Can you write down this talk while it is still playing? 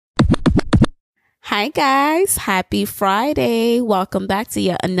Hi guys, happy Friday. Welcome back to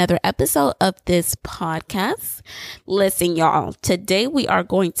yet another episode of this podcast. Listen, y'all, today we are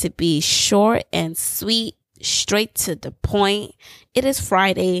going to be short and sweet, straight to the point. It is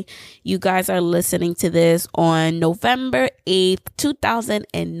Friday. You guys are listening to this on November 8th,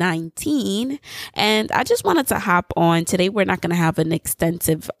 2019. And I just wanted to hop on. Today, we're not going to have an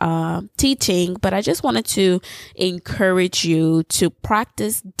extensive teaching, but I just wanted to encourage you to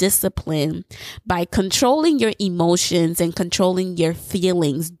practice discipline by controlling your emotions and controlling your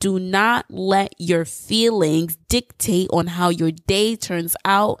feelings. Do not let your feelings dictate on how your day turns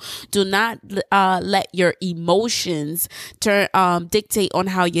out. Do not let your emotions dictate on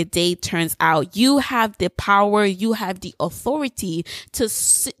how your day turns out. You have the power, you have the authority to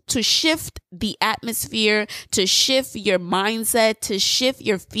shift the atmosphere, to shift your mindset, to shift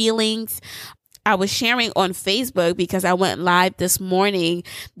your feelings. I was sharing on Facebook because I went live this morning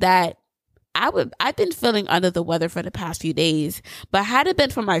that I've been feeling under the weather for the past few days, but had it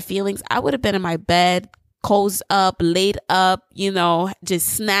been for my feelings, I would have been in my bed, cozy up, laid up,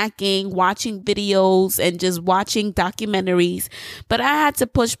 just snacking, watching videos and just watching documentaries. But I had to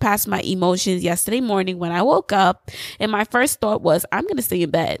push past my emotions yesterday morning when I woke up, and my first thought was, I'm going to stay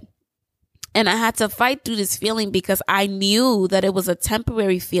in bed. And I had to fight through this feeling because I knew that it was a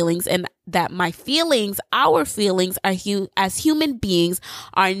temporary feelings and that my feelings, our feelings as human beings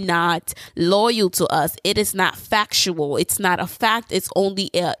are not loyal to us. It is not factual. It's not a fact. It's only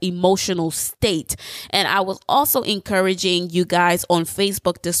an emotional state. And I was also encouraging you guys on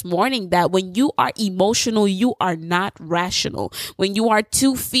Facebook this morning that when you are emotional, you are not rational. When you are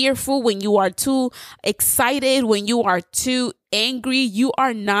too fearful, when you are too excited, when you are too angry, you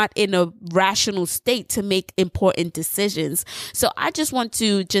are not in a rational state to make important decisions. So I just want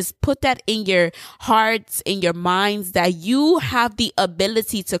to just put that in your hearts, in your minds, that you have the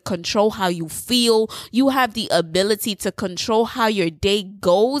ability to control how you feel. You have the ability to control how your day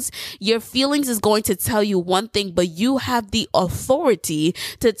goes. Your feelings is going to tell you one thing, but you have the authority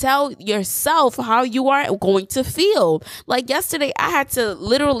to tell yourself how you are going to feel. Like yesterday, I had to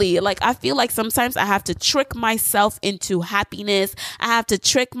literally, I feel like sometimes I have to trick myself into happiness. I have to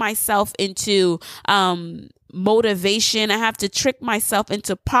trick myself into motivation. I have to trick myself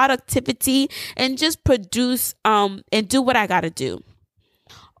into productivity and just produce and do what I got to do.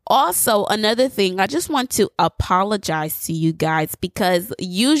 Also, another thing, I just want to apologize to you guys because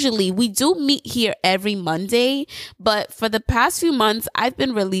usually we do meet here every Monday, but for the past few months, I've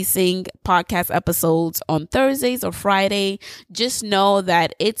been releasing podcast episodes on Thursdays or Friday. Just know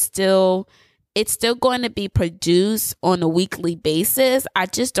that it's still going to be produced on a weekly basis. I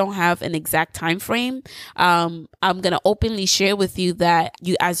just don't have an exact time frame. I'm going to openly share with you that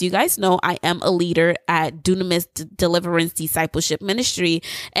as you guys know, I am a leader at Dunamis Deliverance Discipleship Ministry.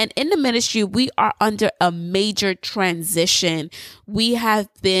 And in the ministry, we are under a major transition. We have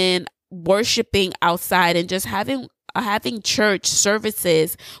been worshiping outside and just having church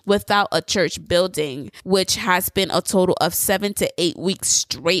services without a church building, which has been a total of 7 to 8 weeks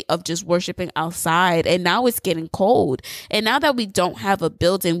straight of just worshiping outside. And now it's getting cold. And now that we don't have a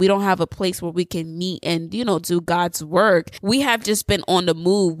building, we don't have a place where we can meet and, do God's work. We have just been on the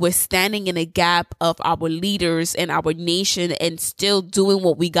move. We're standing in a gap of our leaders and our nation and still doing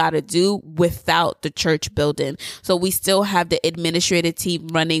what we got to do without the church building. So we still have the administrative team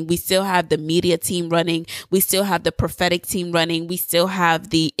running. We still have the media team running. We still have the prophetic team running. We still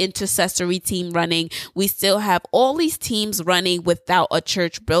have the intercessory team running. We still have all these teams running without a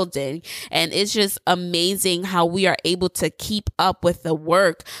church building. And it's just amazing how we are able to keep up with the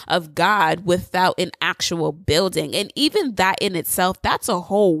work of God without an actual building. And even that in itself, that's a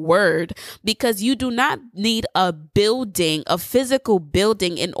whole word, because you do not need a building, a physical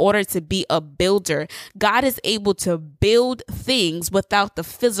building, in order to be a builder. God is able to build things without the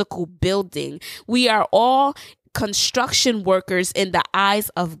physical building. We are all construction workers in the eyes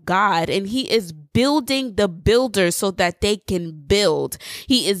of God, and He is building the builders so that they can build.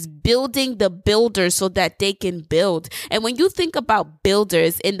 He is building the builders so that they can build. And when you think about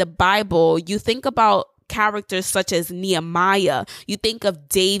builders in the Bible, you think about characters such as Nehemiah, you think of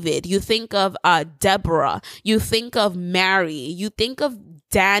David, you think of Deborah, you think of Mary, you think of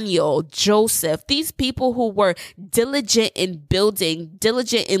Daniel, Joseph, these people who were diligent in building,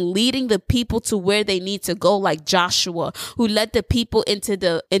 diligent in leading the people to where they need to go, like Joshua, who led the people into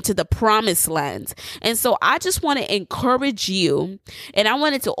the promised land. And so I just want to encourage you, and I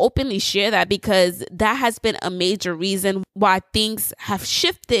wanted to openly share that because that has been a major reason why things have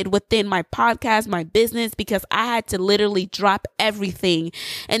shifted within my podcast, my business, because I had to literally drop everything.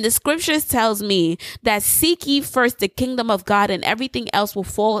 And the scriptures tells me that seek ye first the kingdom of God and everything else will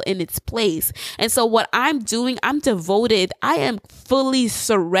will fall in its place. And so what I'm doing, I'm devoted. I am fully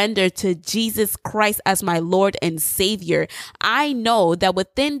surrendered to Jesus Christ as my Lord and Savior. I know that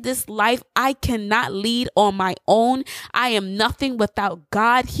within this life, I cannot lead on my own. I am nothing without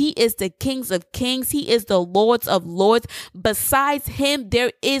God. He is the King of Kings. He is the Lord of Lords. Besides him,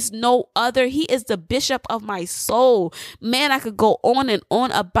 there is no other. He is the bishop of my soul. Man, I could go on and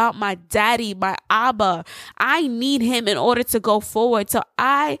on about my daddy, my Abba. I need him in order to go forward. So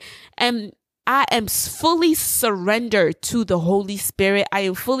I am fully surrendered to the Holy Spirit. I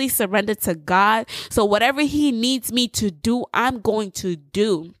am fully surrendered to God. So whatever he needs me to do, I'm going to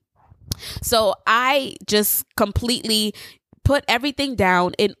do. So I just completely put everything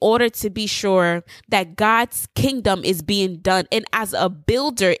down in order to be sure that God's kingdom is being done. And as a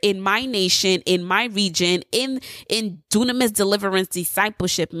builder in my nation, in my region, in Dunamis Deliverance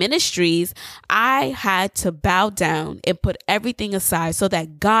Discipleship Ministries, I had to bow down and put everything aside so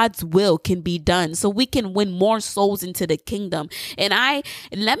that God's will can be done, so we can win more souls into the kingdom. And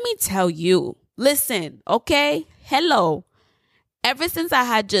let me tell you, listen, okay? Hello. Ever since I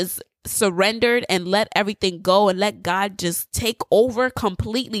had just surrendered and let everything go and let God just take over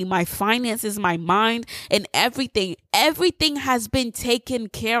completely, my finances, my mind, and everything has been taken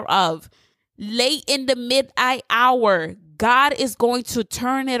care of. Late in the midnight hour, God is going to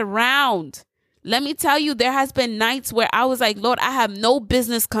turn it around. Let me tell you, there has been nights where I was like, Lord, I have no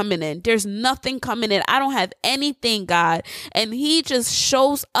business coming in. There's nothing coming in. I don't have anything, God. And he just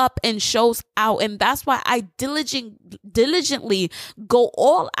shows up and shows out. And that's why I diligently go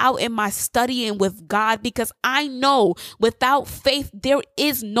all out in my studying with God, because I know without faith, there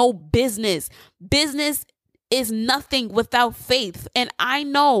is no business. Business is nothing without faith. And I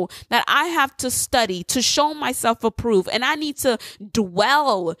know that I have to study to show myself approved, and I need to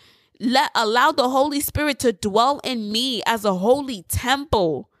allow the Holy Spirit to dwell in me as a holy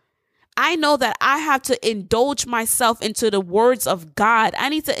temple. I know that I have to indulge myself into the words of God. I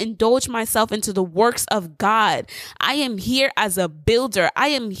need to indulge myself into the works of God. I am here as a builder. I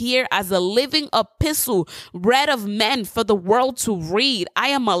am here as a living epistle read of men for the world to read. I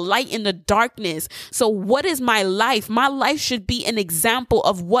am a light in the darkness. So what is my life? My life should be an example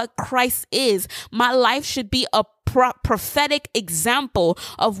of what Christ is. My life should be a prophetic example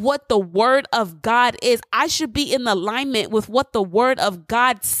of what the word of God is. I should be in alignment with what the word of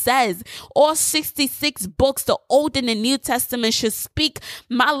God says. All 66 books, the Old and the New Testament, should speak.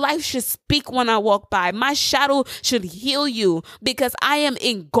 My life should speak when I walk by. My shadow should heal you, because I am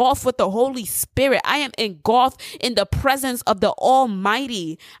engulfed with the Holy Spirit. I am engulfed in the presence of the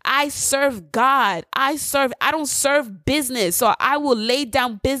Almighty. I serve God. I don't serve business. So I will lay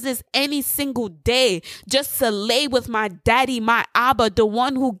down business any single day just to lay with my daddy, my Abba, the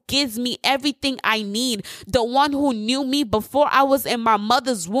one who gives me everything I need, the one who knew me before I was in my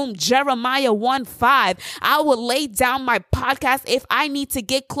mother's womb. Jeremiah 1:5. I will lay down my podcast if I need to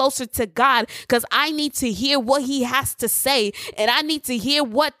get closer to God, because I need to hear what he has to say, and I need to hear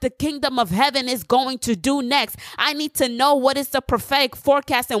what the kingdom of heaven is going to do next. I need to know what is the prophetic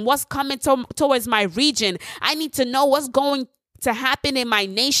forecast and what's coming towards my region. I need to know what's going to happen in my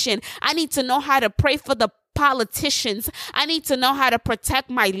nation. I need to know how to pray for the politicians. I need to know how to protect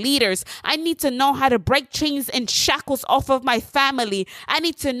my leaders. I need to know how to break chains and shackles off of my family. I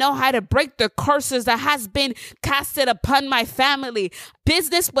need to know how to break the curses that has been casted upon my family.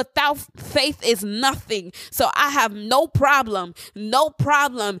 Business without faith is nothing. So I have no problem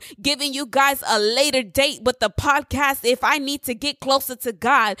giving you guys a later date with the podcast if I need to get closer to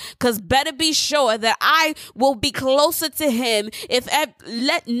God, because better be sure that I will be closer to him.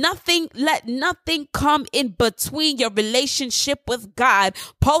 Let nothing come in between your relationship with God.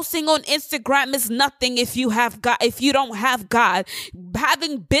 Posting on Instagram is nothing if you don't have God.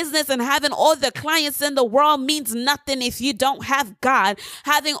 Having business and having all the clients in the world means nothing if you don't have God.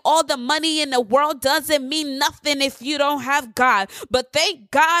 Having all the money in the world doesn't mean nothing if you don't have God. But thank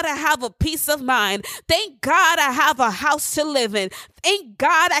God I have a peace of mind. Thank God I have a house to live in. Thank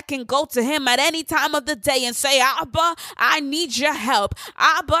God I can go to him at any time of the day and say, Abba, I need your help.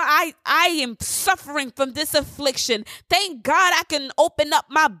 Abba, I am suffering from this affliction. Thank God I can open up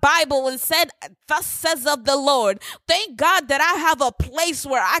my Bible and said, thus says of the Lord. Thank God that I have a place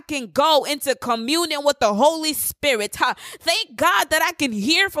where I can go into communion with the Holy Spirit. Thank God that I can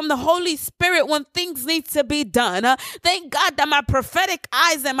hear from the Holy Spirit when things need to be done. Thank God that my prophetic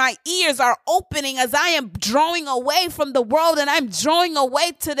eyes and my ears are opening as I am drawing away from the world and I'm drawing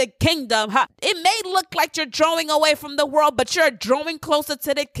away to the kingdom. It may look like you're drawing away from the world, but you're drawing closer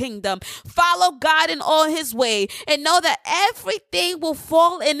to the kingdom. Follow God in all his way and know that everything will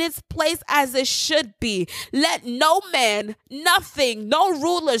fall in its place as it should be. Let no man, nothing, no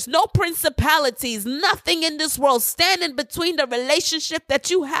rulers, no principalities, nothing in this world stand in between the relationship that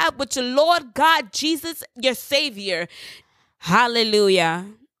you have with your Lord God, Jesus, your Savior. Hallelujah.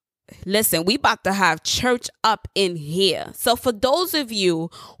 Listen, we about to have church up in here. So for those of you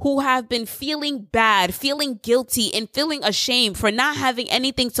who have been feeling bad, feeling guilty, and feeling ashamed for not having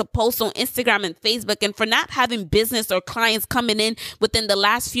anything to post on Instagram and Facebook, and for not having business or clients coming in within the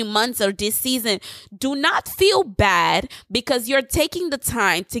last few months or this season, do not feel bad because you're taking the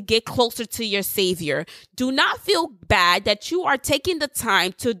time to get closer to your Savior. Do not feel bad that you are taking the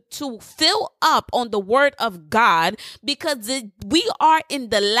time to fill up on the Word of God, because we are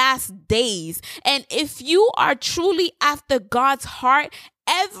in the last days. And if you are truly after God's heart,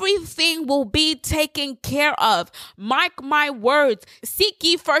 everything will be taken care of. Mark my words. Seek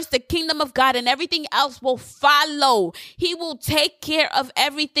ye first the kingdom of God, and everything else will follow. He will take care of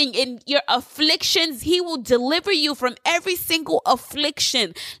everything. In your afflictions, He will deliver you from every single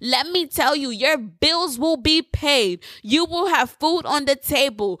affliction. Let me tell you, your bills will be paid. You will have food on the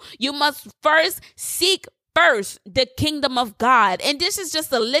table. You must first seek first the kingdom of God. And this is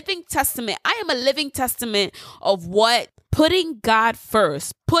just a living testament. I am a living testament of what putting God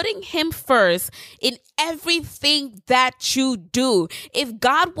first, putting Him first in everything that you do. If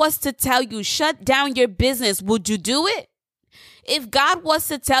God was to tell you, shut down your business, would you do it? If God was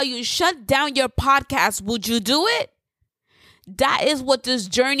to tell you, shut down your podcast, would you do it? That is what this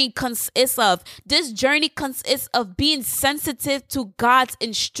journey consists of. This journey consists of being sensitive to God's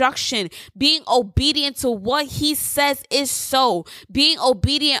instruction, being obedient to what He says is so, being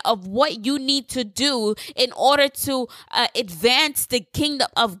obedient of what you need to do in order to advance the kingdom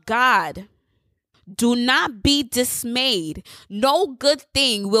of God. Do not be dismayed. No good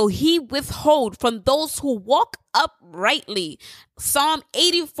thing will He withhold from those who walk uprightly. Psalm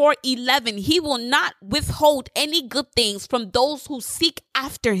 84:11. He will not withhold any good things from those who seek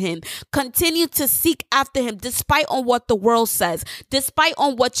after Him. Continue to seek after Him despite on what the world says, despite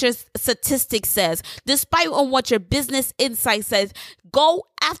on what your statistics says, despite on what your business insight says. Go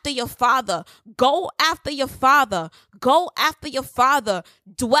after your Father. Go after your Father. Go after your Father.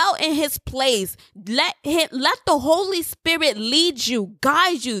 Dwell in His place. Let the Holy Spirit lead you,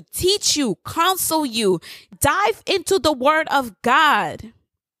 guide you, teach you, counsel you. Dive into the Word of God.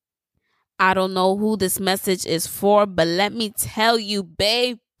 I don't know who this message is for, but let me tell you,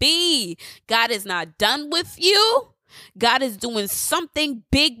 baby, God is not done with you. God is doing something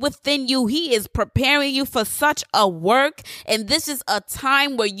big within you. He is preparing you for such a work. And this is a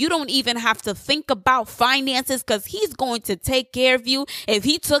time where you don't even have to think about finances, because He's going to take care of you. If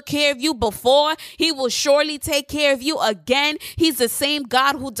He took care of you before, He will surely take care of you again. He's the same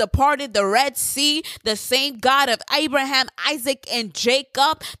God who departed the Red Sea, the same God of Abraham, Isaac, and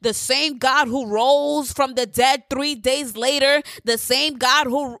Jacob, the same God who rose from the dead 3 days later, the same God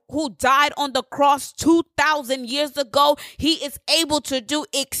who died on the cross 2,000 years ago. He is able to do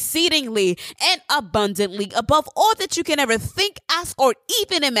exceedingly and abundantly above all that you can ever think, ask, or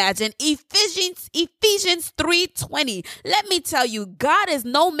even imagine. Ephesians 3:20. Let me tell you, God is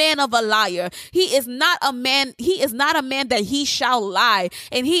no man of a liar. He is not a man. He is not a man that He shall lie,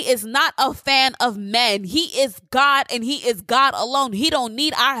 and He is not a fan of men. He is God, and He is God alone. He don't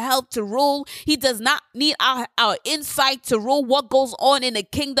need our help to rule. He does not need our insight to rule what goes on in the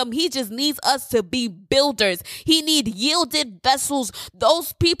kingdom. He just needs us to be builders. He needs yielded vessels,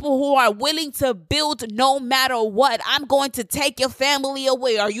 those people who are willing to build no matter what. I'm going to take your family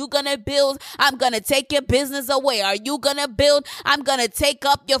away. Are you going to build? I'm going to take your business away. Are you going to build? I'm going to take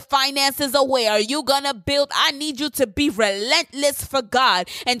up your finances away. Are you going to build? I need you to be relentless for God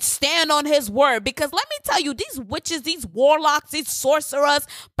and stand on His word, because let me tell you, these witches, these warlocks, these sorcerers,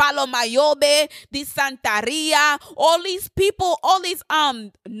 Palomayobe, these Santaria, all these people, all these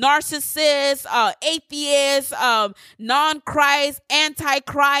narcissists, atheists, non-Christ,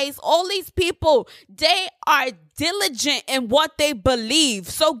 anti-Christ, all these people, they are diligent in what they believe.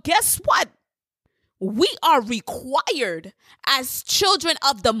 So guess what? We are required as children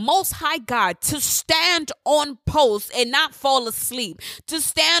of the Most High God to stand on post and not fall asleep, to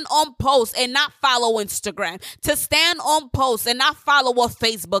stand on post and not follow Instagram, to stand on post and not follow what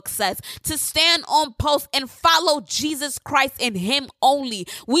Facebook says, to stand on post and follow Jesus Christ and Him only.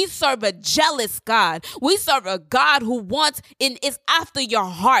 We serve a jealous God. We serve a God who wants and is after your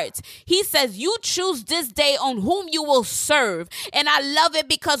heart. He says, you choose this day on whom you will serve. And I love it,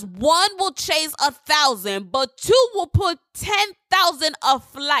 because one will chase 1,000, but two will put 10,000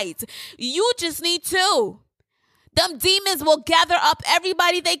 aflight. You just need two. Them demons will gather up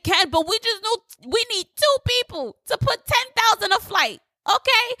everybody they can, but we need two people to put 10,000 aflight.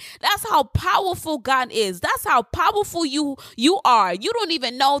 Okay, that's how powerful God is. That's how powerful you are. You don't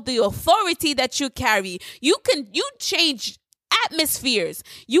even know the authority that you carry. You change atmospheres.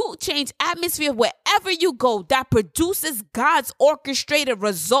 You change atmosphere wherever you go that produces God's orchestrated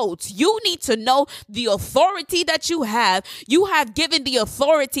results. You need to know the authority that you have. You have given the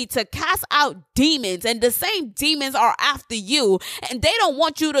authority to cast out demons, and the same demons are after you, and they don't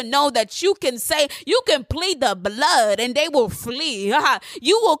want you to know that you can plead the blood and they will flee.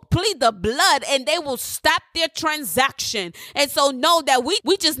 You will plead the blood and they will stop their transaction. And so know that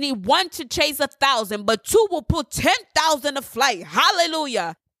we just need one to chase 1,000, but two will put 10,000 to flight.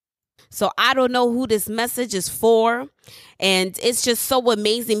 Hallelujah. So I don't know who this message is for. And it's just so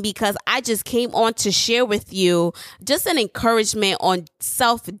amazing because I just came on to share with you just an encouragement on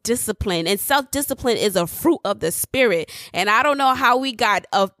self-discipline. And self-discipline is a fruit of the Spirit. And I don't know how we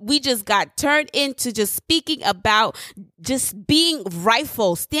just got turned into just speaking about just being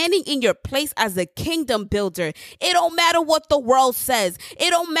rightful, standing in your place as a kingdom builder. It don't matter what the world says. It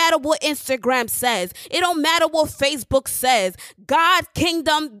don't matter what Instagram says. It don't matter what Facebook says. God's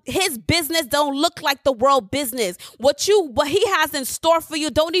kingdom, his business don't look like the world business. What he has in store for you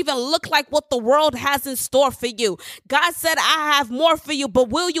don't even look like what the world has in store for you. God said, I have more for you, but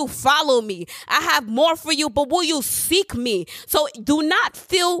will you follow me? I have more for you, but will you seek me? So do not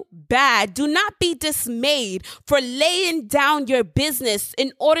feel bad. Do not be dismayed for laying down your business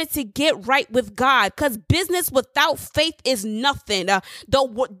in order to get right with God, because business without faith is nothing.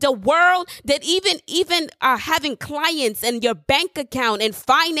 The world that even having clients and your bank account and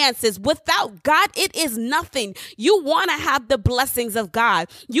finances without God, it is nothing. You want to have the blessings of God.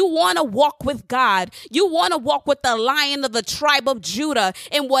 You want to walk with God. You want to walk with the Lion of the tribe of Judah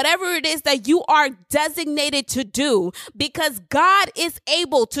and whatever it is that you are designated to do, because God is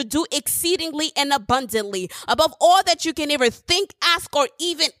able to do exceedingly and abundantly above all that you can ever think, ask, or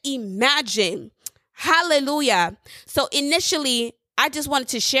even imagine. Hallelujah. So initially, I just wanted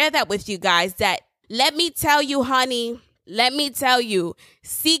to share that with you guys, that let me tell you, honey, let me tell you,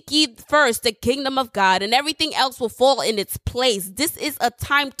 seek ye first the kingdom of God, and everything else will fall in its place. This is a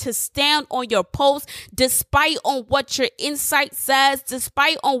time to stand on your post, despite on what your insight says,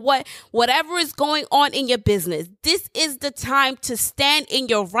 despite on whatever is going on in your business. This is the time to stand in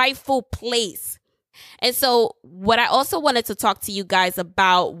your rightful place. And so what I also wanted to talk to you guys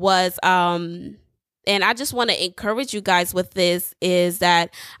about was, and I just want to encourage you guys with this, is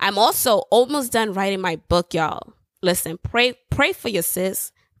that I'm also almost done writing my book, y'all. Listen, pray for your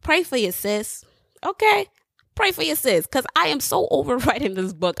sis. Pray for your sis. Okay? Pray for your sis, because I am so over writing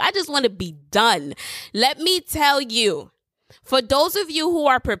this book. I just want to be done. Let me tell you, for those of you who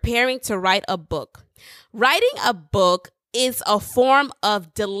are preparing to write a book, writing a book is a form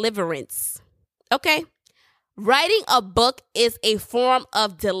of deliverance. Okay? Writing a book is a form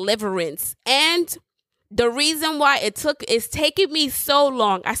of deliverance. And the reason why it's taking me so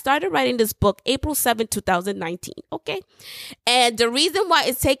long. I started writing this book April 7, 2019. Okay. And the reason why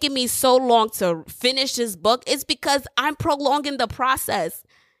it's taking me so long to finish this book is because I'm prolonging the process.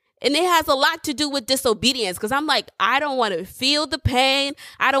 And it has a lot to do with disobedience, because I'm like, I don't want to feel the pain.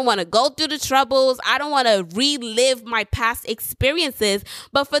 I don't want to go through the troubles. I don't want to relive my past experiences.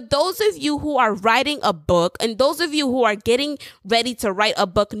 But for those of you who are writing a book, and those of you who are getting ready to write a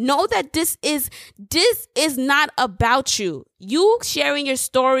book, know that this is not about you. You sharing your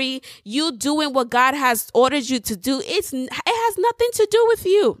story, you doing what God has ordered you to do, it has nothing to do with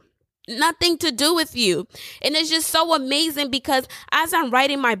you. Nothing to do with you. And it's just so amazing, because as I'm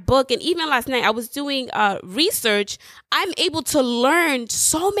writing my book, and even last night I was doing research, I'm able to learn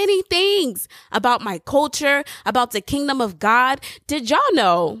so many things about my culture, about the kingdom of God. Did y'all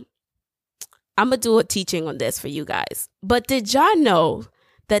know? I'm going to do a teaching on this for you guys. But did y'all know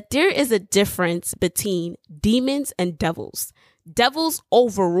that there is a difference between demons and devils? Devils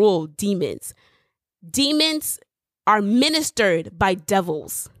overrule demons. Demons are ministered by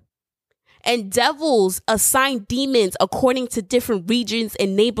devils. And devils assign demons according to different regions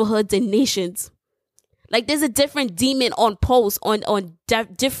and neighborhoods and nations. Like there's a different demon on posts on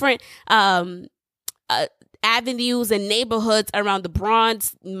different avenues and neighborhoods around the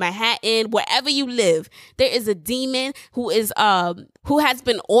Bronx, Manhattan, wherever you live. There is a demon who has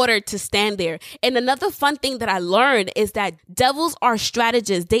been ordered to stand there. And another fun thing that I learned is that devils are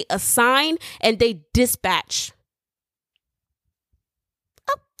strategists. They assign and they dispatch.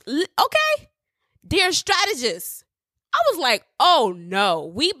 Okay, they're strategists. I was like, oh no,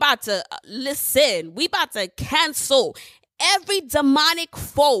 we about to cancel every demonic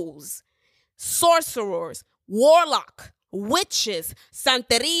foes, sorcerers, warlock, witches,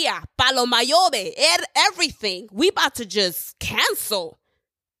 santeria, palo mayove, everything. We about to just cancel.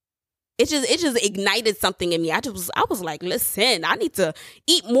 It just ignited something in me. I was like, listen, I need to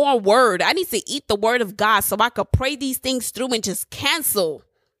eat more word. I need to eat the word of God so I could pray these things through and just cancel.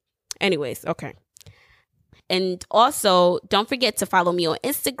 Anyways, okay. And also, don't forget to follow me on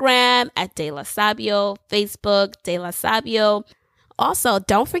Instagram at De La Sabio, Facebook, De La Sabio. Also,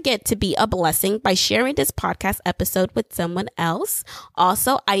 don't forget to be a blessing by sharing this podcast episode with someone else.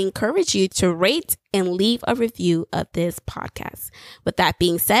 Also, I encourage you to rate and leave a review of this podcast. With that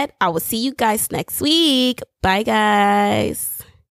being said, I will see you guys next week. Bye, guys.